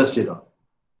 testosterone.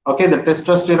 Okay, the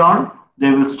testosterone,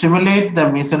 they will stimulate the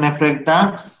mesonephric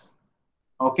ducts,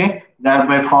 okay,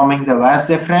 thereby forming the vas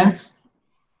deferens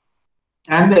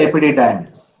and the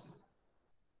epididymis.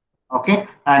 Okay,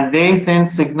 and they send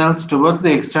signals towards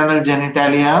the external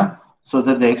genitalia so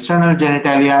that the external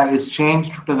genitalia is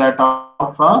changed to that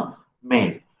of a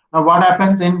male. Now what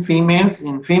happens in females?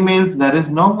 In females there is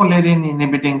no Mullerian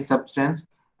inhibiting substance,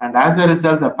 and as a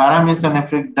result the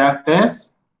paramesonephric duct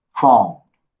is formed.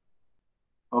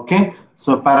 Okay,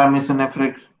 so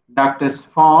paramesonephric duct is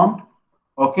formed.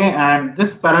 Okay, and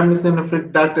this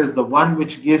paramesonephric duct is the one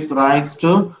which gives rise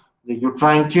to the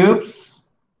uterine tubes,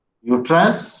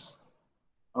 uterus,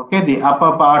 okay, the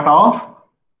upper part of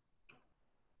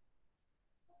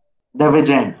the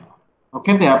vagina,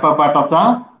 okay, the upper part of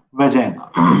the vagina.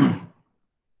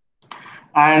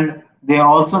 And they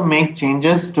also make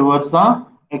changes towards the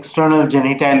external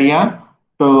genitalia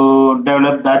to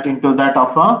develop that into that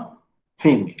of a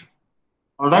female.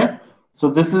 All right, so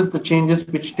this is the changes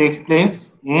which takes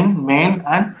place in male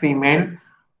and female.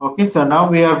 Okay, so now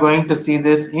we are going to see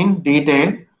this in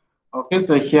detail. Okay,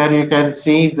 so here you can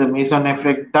see the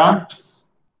mesonephric ducts.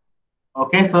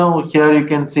 Okay, so here you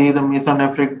can see the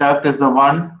mesonephric duct is the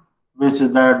one which the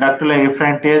ductula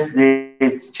efferentis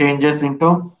they changes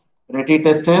into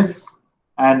retitestis,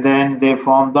 and then they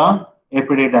form the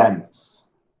epididymis.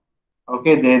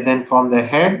 Okay, they then form the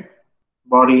head,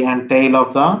 body and tail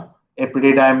of the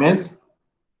epididymis.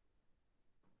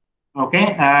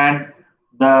 Okay, and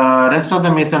the rest of the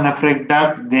mesonephric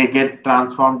duct they get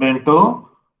transformed into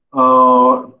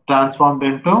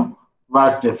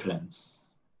vas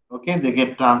deferens. Okay, they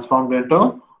get transformed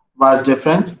into vas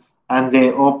deferens, and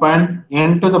they open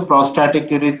into the prostatic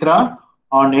urethra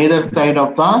on either side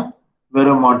of the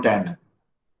verumontanum.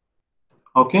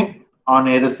 Okay, on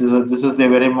either side. This is the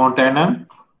verumontanum.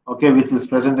 Okay, which is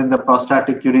present in the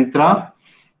prostatic urethra.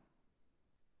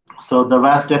 So the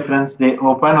vas deferens they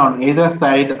open on either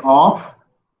side of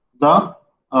the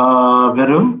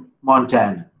verum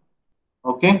montanum.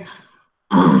 Okay.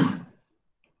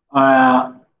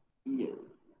 uh,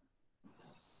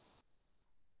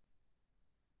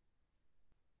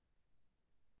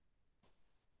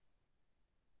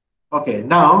 okay.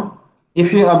 Now,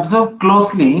 if you observe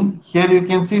closely, here you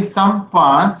can see some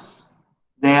parts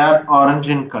they are orange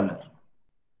in color.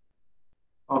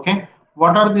 Okay.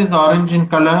 What are these orange in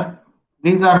color?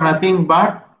 These are nothing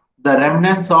but the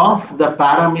remnants of the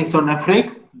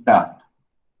paramesonephric duct.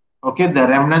 Okay, the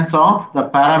remnants of the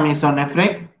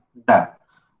paramesonephric duct.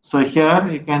 So here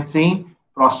you can see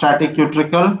prostatic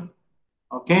utricle,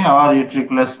 okay, or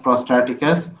utriculus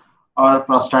prostaticus or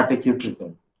prostatic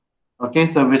utricle. Okay,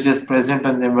 so which is present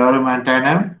in the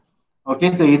verumontanum.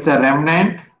 Okay, so it's a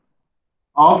remnant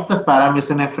of the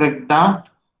paramesonephric duct,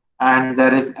 and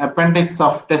there is appendix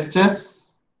of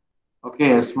testis.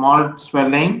 Okay, a small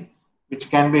swelling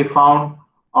which can be found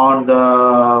on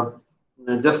the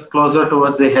just closer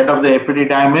towards the head of the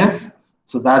epididymis.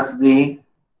 So that's the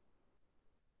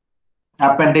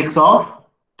appendix of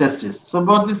testis. So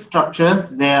both these structures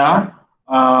they are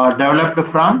developed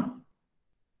from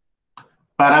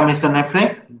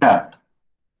paramesonephric duct.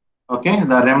 Okay,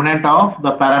 the remnant of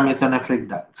the paramesonephric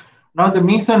duct. Now the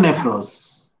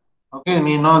mesonephros. Okay,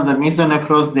 we know the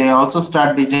mesonephros they also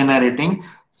start degenerating.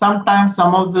 Sometimes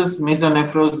some of this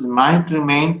mesonephros might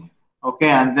remain. Okay,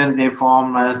 and then they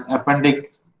form as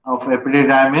appendix of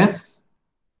epididymis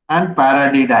and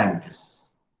paradidymis.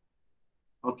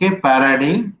 Okay,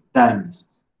 paradidymis,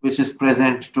 which is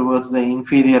present towards the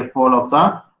inferior pole of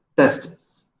the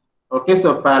testis. Okay,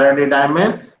 so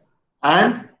paradidymis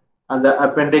and the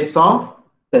appendix of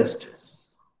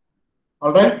testis.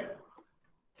 All right.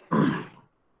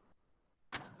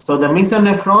 So the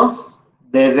mesonephros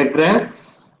they regress.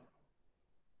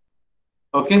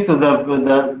 Okay, so the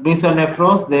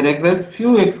mesonephros they regress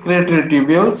few excretory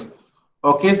tubules.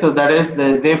 Okay, so that is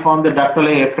they form the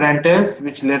ductula efferentis,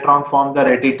 which later on form the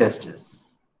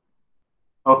retitestis.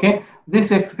 Okay,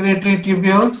 these excretory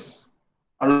tubules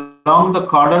along the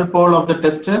caudal pole of the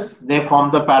testis they form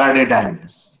the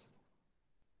paradidymis.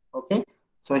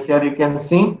 So here you can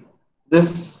see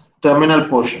this terminal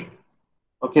portion.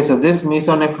 Okay, so this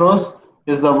mesonephros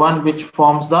is the one which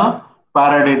forms the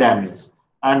paradydymis,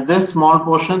 and this small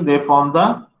portion they form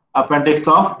the appendix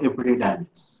of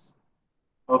epididymis.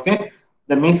 Okay,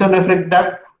 the mesonephric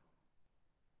duct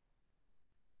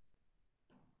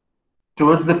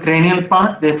towards the cranial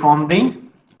part they form the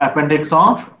appendix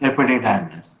of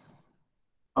epididymis.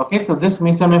 Okay, so this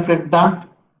mesonephric duct,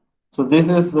 so this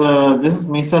is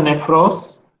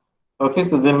mesonephros. Okay,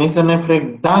 so the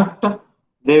mesonephric duct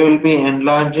they will be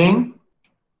enlarging.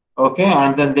 Okay,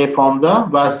 and then they form the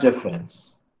vas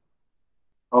deferens.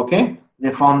 Okay, they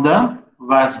form the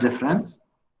vas deferens.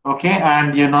 Okay,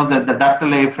 and you know that the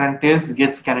ductal afferentes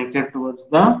gets connected towards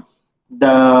the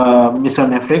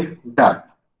mesonephric duct.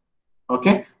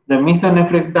 Okay, the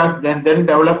mesonephric duct then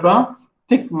develop a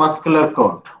thick muscular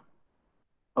coat.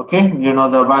 Okay, you know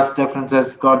the vas deferens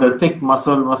has got a thick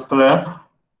muscular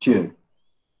tube.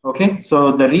 Okay,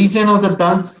 so the region of the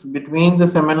ducts between the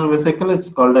seminal vesicle it's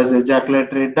called as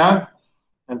ejaculatory duct,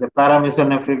 and the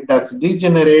paramesonephric ducts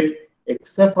degenerate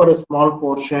except for a small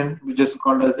portion which is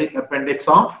called as the appendix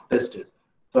of testis.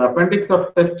 So appendix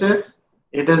of testis,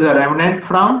 it is a remnant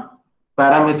from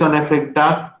paramesonephric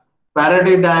duct.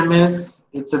 Paradydymis,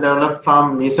 it's developed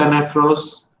from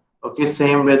mesonephros. Okay,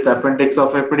 same with appendix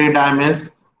of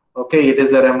epididymis. Okay, it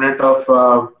is a remnant of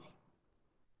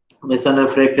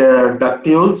mesonephric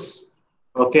ductules.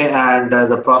 Okay, and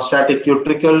the prostatic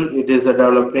utricle, it is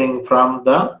developing from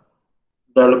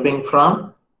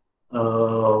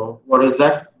what is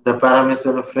that? The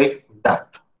paramesonephric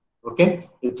duct. Okay,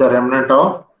 it's a remnant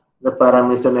of the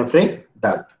paramesonephric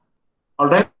duct. All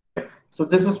right. So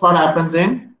this is what happens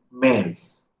in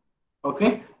males.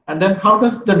 Okay, and then how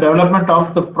does the development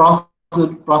of the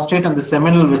prostate and the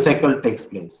seminal vesicle takes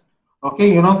place?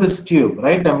 Okay, you know this tube,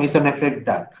 right? The mesonephric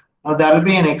duct. Now there will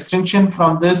be an extension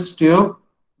from this tube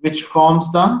which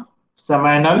forms the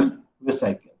seminal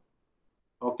vesicle.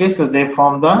 Okay, so they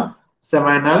form the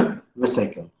seminal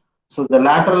vesicle. So the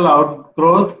lateral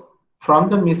outgrowth from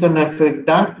the mesonephric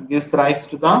duct gives rise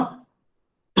to the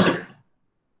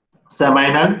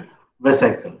seminal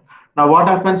vesicle. Now, what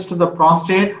happens to the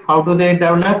prostate? How do they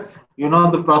develop? You know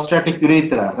the prostatic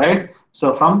urethra, right?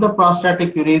 So from the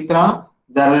prostatic urethra,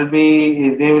 they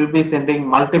will be sending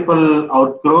multiple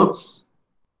outgrowths,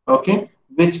 okay,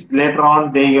 which later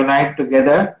on they unite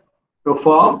together to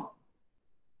form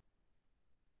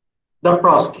the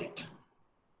prostate.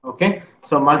 Okay,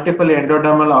 so multiple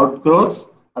endodermal outgrowths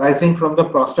arising from the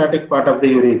prostatic part of the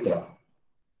urethra.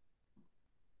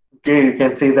 Okay, you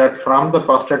can see that from the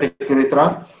prostatic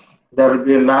urethra, there will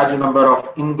be a large number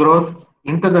of ingrowth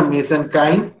into the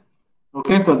mesenchyme.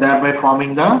 Okay, so thereby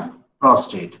forming the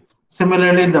prostate.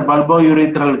 Similarly, the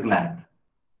bulbourethral gland.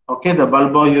 Okay, the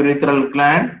bulbourethral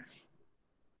gland,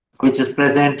 which is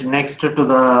present next to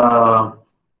the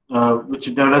which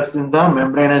develops in the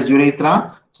membranous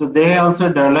urethra. So they also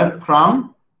develop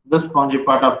from the spongy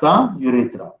part of the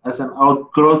urethra as an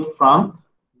outgrowth from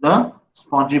the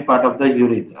spongy part of the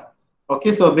urethra.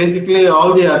 Okay, so basically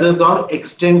all the others are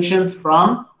extensions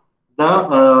from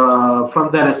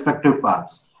the respective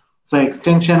parts. So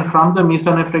extension from the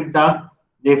mesonephric duct,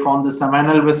 they form the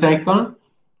seminal vesicle.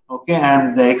 Okay,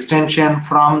 and the extension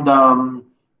from the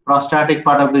prostatic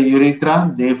part of the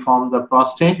urethra, they form the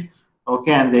prostate.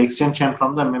 Okay, and the extension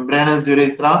from the membranous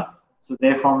urethra, so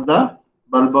they form the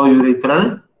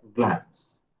bulbourethral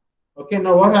glands. Okay,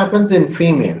 now what happens in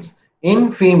females?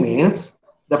 In females,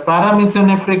 the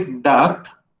paramesonephric duct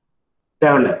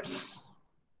develops.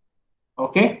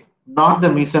 Okay, not the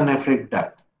mesonephric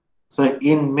duct. So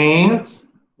in males,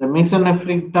 the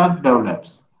mesonephric duct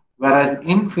develops, whereas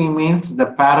in females, the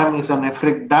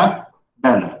paramesonephric duct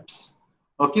develops.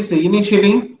 Okay, so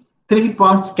initially, three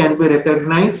parts can be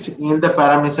recognized in the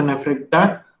paramesonephric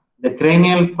duct: the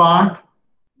cranial part,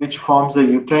 which forms the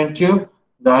uterine tube,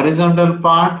 the horizontal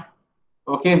part,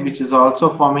 okay, which is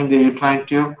also forming the uterine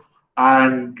tube,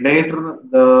 and later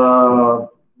the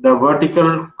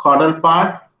vertical caudal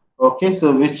part, okay,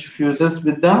 so which fuses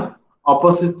with the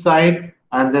opposite side,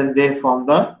 and then they form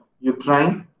the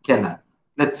uterine canal.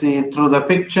 Let's see through the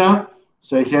picture.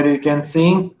 So here you can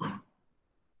see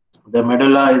the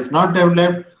medulla is not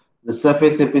developed, the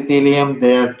surface epithelium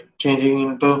they are changing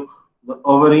into the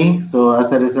ovary. So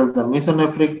as a result, the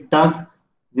mesonephric duct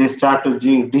they start to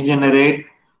degenerate.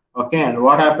 Okay, and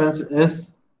what happens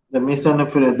is the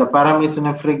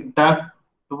paramesonephric duct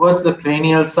towards the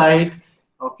cranial side,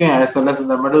 okay, as well as in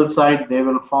the middle side, they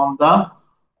will form the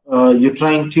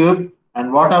uterine tube.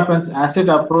 And what happens as it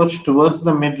approaches towards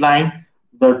the midline,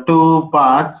 the two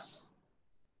parts,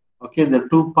 okay, the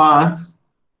two parts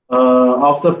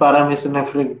of the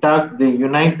paramesonephric duct, they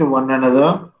unite to one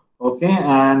another, okay,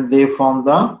 and they form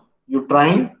the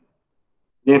uterine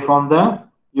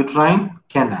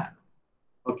canal,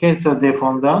 okay, so they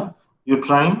form the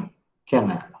uterine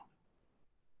canal,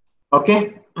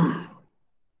 okay.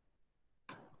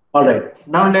 All right,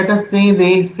 now let us see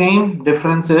the same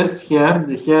differences here.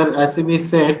 Here, as we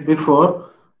said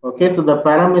before, okay, so the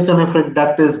paramesonephric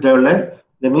duct is developed.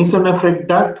 The mesonephric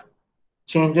duct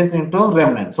changes into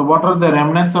remnants. So, what are the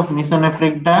remnants of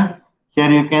mesonephric duct? Here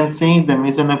you can see the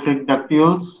mesonephric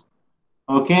ductules,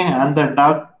 okay, and the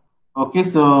duct. Okay,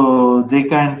 so they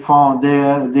form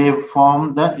the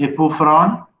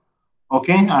epiphron,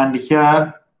 okay, and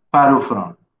here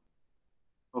parophron.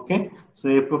 Okay, so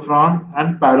epiphron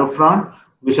and parophron,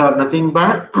 which are nothing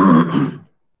but the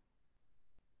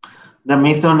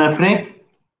mesonephric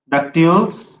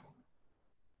ductules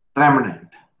remnant.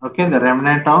 Okay, the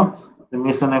remnant of the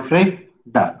mesonephric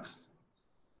ducts.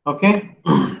 Okay,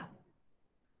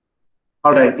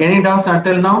 all right. Any doubts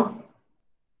until now?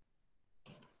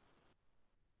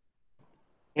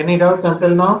 Any doubts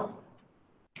until now?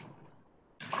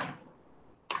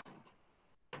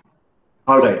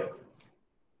 All right.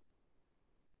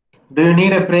 Do you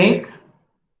need a break?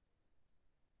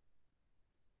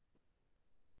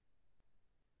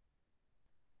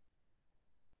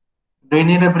 Do you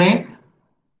need a break?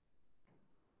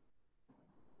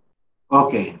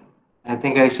 Okay. I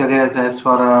think Aishwarya has asked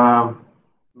for a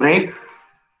break.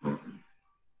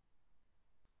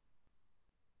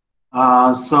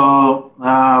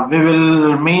 We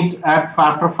will meet at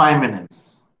after 5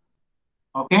 minutes.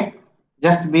 Okay.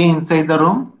 Just be inside the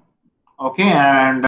room. Okay. And